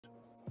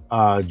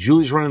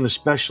Julie's running the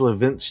special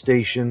event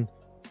station,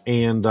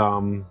 and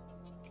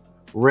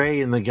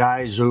Ray and the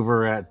guys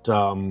over at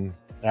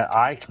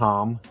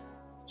ICOM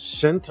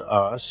sent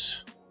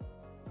us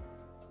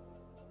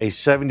a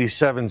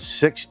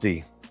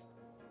 7760.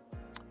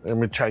 Let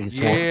me try to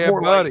get some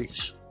more buddy.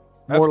 lights.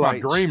 That's my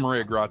dream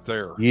rig right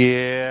there.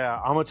 Yeah,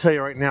 I'm gonna tell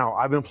you right now,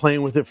 I've been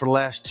playing with it for the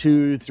last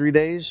 2-3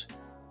 days.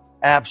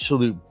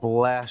 Absolute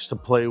blast to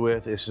play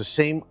with. It's the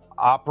same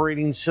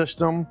operating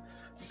system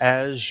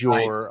as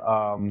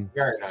your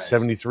nice.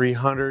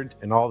 7300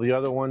 and all the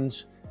other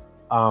ones.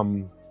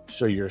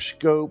 So your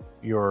scope,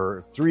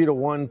 your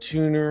 3-to-1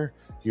 tuner,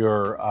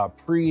 your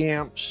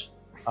preamps,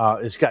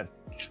 it's got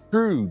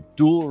true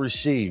dual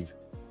receive.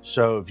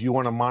 So if you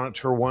want to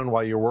monitor one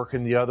while you're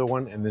working the other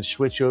one and then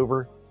switch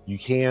over, you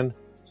can.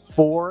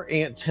 4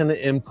 antenna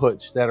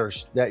inputs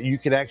that you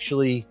could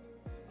actually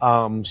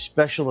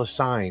special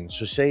assign.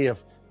 So say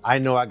if I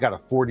know I got a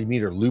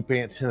 40-meter loop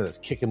antenna that's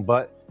kicking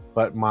butt,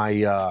 but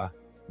my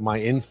my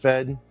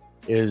infed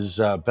is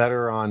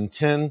better on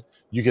 10,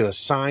 you can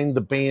assign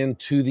the band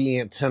to the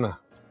antenna.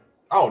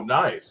 Oh,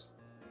 nice.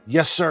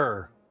 Yes,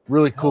 sir.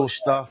 Really cool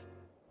stuff.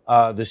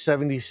 The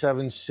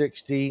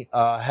 7760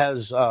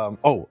 has,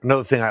 oh,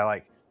 another thing I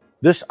like.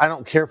 This, I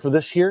don't care for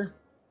this here.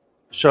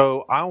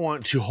 So I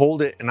want to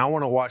hold it and I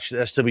want to watch the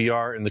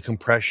SWR and the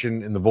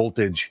compression and the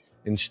voltage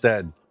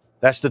instead.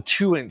 That's the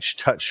 2-inch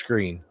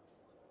touchscreen.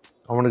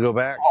 I want to go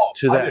back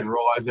to that. I didn't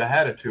realize it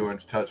had a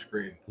 2-inch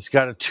touchscreen. It's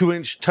got a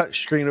 2-inch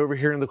touchscreen over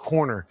here in the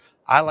corner.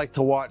 I like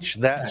to watch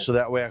that so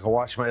that way I can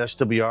watch my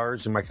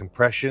SWRs and my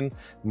compression,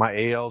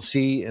 my ALC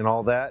and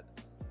all that,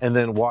 and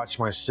then watch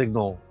my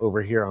signal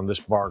over here on this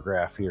bar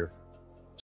graph here.